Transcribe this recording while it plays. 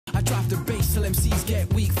Drop the bass till MCs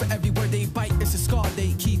get weak. For every word they bite, it's a scar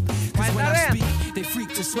they keep. Cause when I speak, they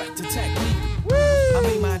freak to sweat to technique. I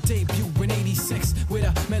made my debut in '86 with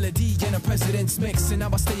a melody and a president's mix. And now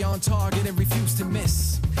I stay on target and refuse to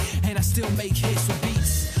miss. And I still make hits with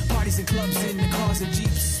beats. Parties and clubs in the cars and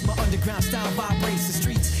jeeps. My underground style vibrates the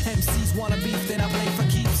streets. MCs wanna beef, then I play for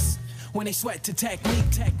keeps. When they sweat to technique.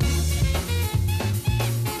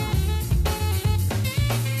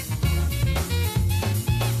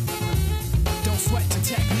 Don't sweat to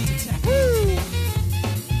technique. Woo!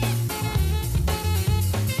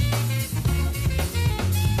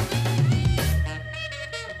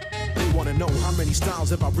 Wanna know how many styles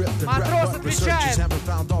have I ripped and Matros but researchers haven't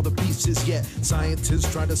found all the pieces yet.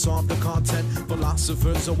 Scientists try to solve the content.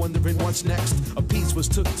 Philosophers are wondering what's next. A piece was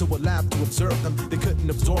took to a lab to observe them. They couldn't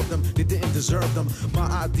absorb them, they didn't deserve them. My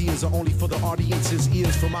ideas are only for the audience's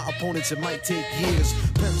ears. For my opponents it might take years.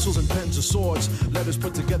 Pencils and pens are swords. Letters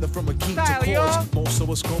put together from a key to chords. Most of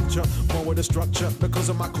a sculpture, more with a structure. Because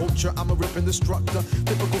of my culture, I'm a ripping destructor.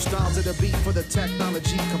 Typical styles of the beat for the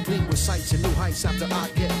technology. Complete with sights and new heights after I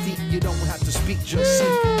get deep. You don't have to speak, just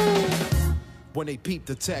see. When they peep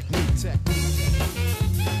the technique.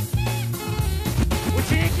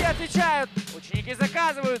 Ученики отвечают, ученики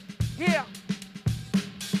заказывают.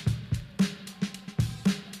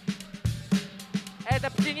 Это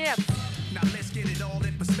Ptinec. Now let's get it all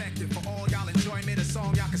in perspective. For all y'all enjoyment, a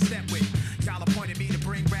song y'all can step with. Y'all appointed me to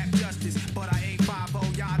bring rap justice, but I ain't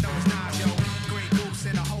 5-0, y'all know it's not, yo. Great goose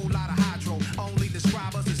and a whole lot of hydro. Only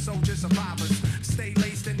describe us as soldier survivors. Stay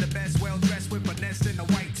laced in the best, well dressed with finesse in the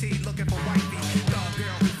white tee, looking for wifey. Dog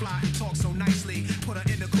girl who fly and talk so nicely. Put her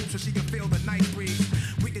in the coupe so she can feel the nice breeze.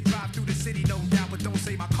 We can drive through the city, no doubt, but don't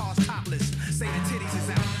say my car's topless. Say the titties is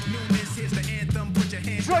out. Newness, here's the anthem. Put your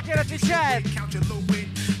hands up. Count your loot with.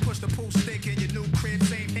 Push the pool stick in your new crib.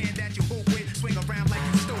 Same hand that you hoop with. Swing around like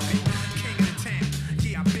you stupid. King of the town.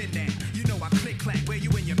 Yeah, I've been that. You know I click clack. Where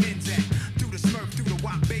you and your men's at? Through the smurf, through the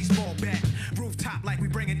wop baseball bat. Rooftop like we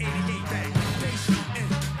bringing 88 back. They shooting.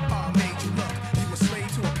 I made you look. You a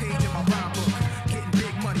slave to a page in my rhyme book. Getting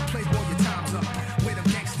big money. Playboy, your time's up. Where them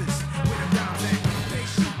gangsters? Where them dimes at? They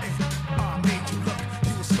shooting. I made you look.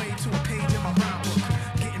 You a slave to a page in my rhyme book.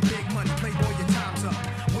 Getting big money. Playboy, your time's up.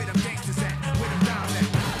 Where them gangsters at? Where them dimes at?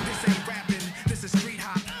 This ain't rapping. This is street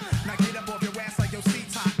hop. Now get up off your ass like your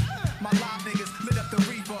seat's hot. My live niggas lit up the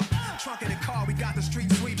reaper. Trunk in the car, we got the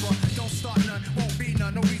street sweeper. Don't start none, won't be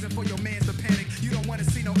none. No reason for your mans to panic. You don't want to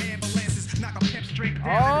see no ambulances. Knock a pimp straight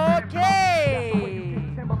down. Окей.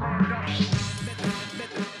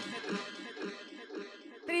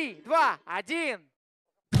 3, 2, 1.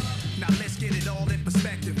 Now let's get it all in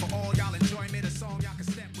perspective. For all y'all enjoyment, a song y'all can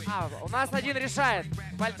step with. У нас один решает.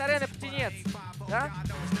 Valtaren и Ptinec. Да?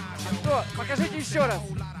 А кто? Покажите еще раз.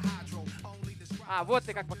 Вот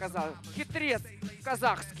ты как показал. Хитрец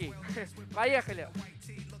казахский. Поехали.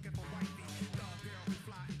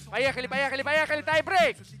 Поехали.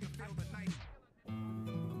 Тайбрейк.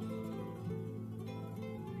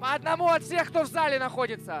 По одному от всех, кто в зале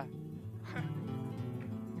находится.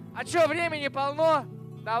 А что, времени полно?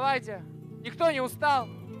 Давайте. Никто не устал.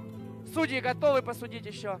 Судьи готовы посудить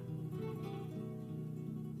еще.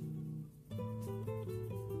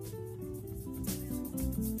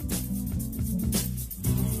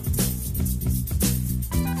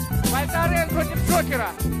 Valtaren против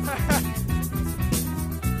Джокера.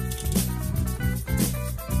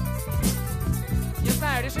 Не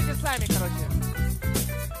знаю, решите сами, короче.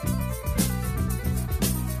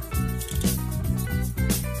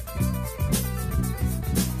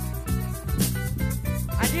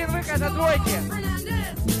 Один выход от двойки.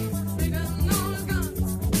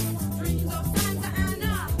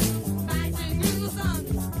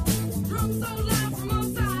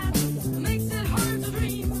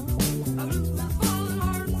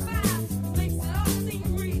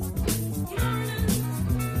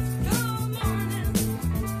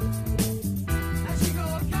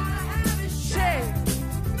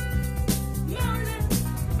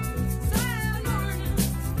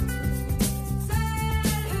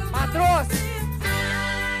 Matros!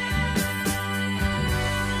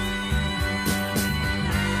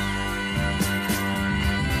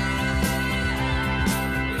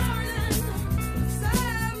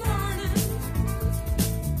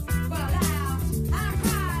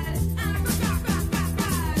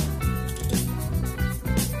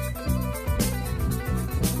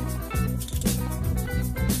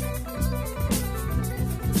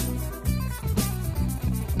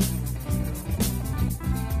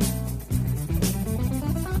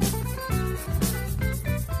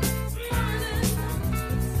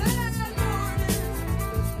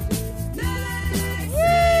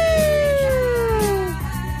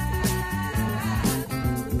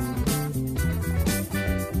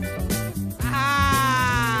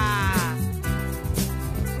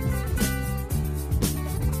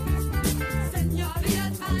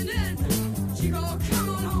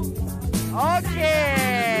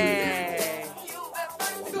 Окей.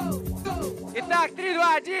 Итак, 3,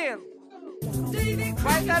 2, 1.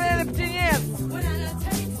 Вальтарен и Птенец.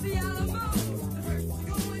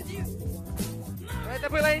 Это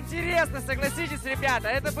было интересно, согласитесь, ребята.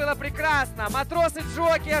 Это было прекрасно. Матрос и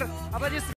Джокер. Аплодисменты.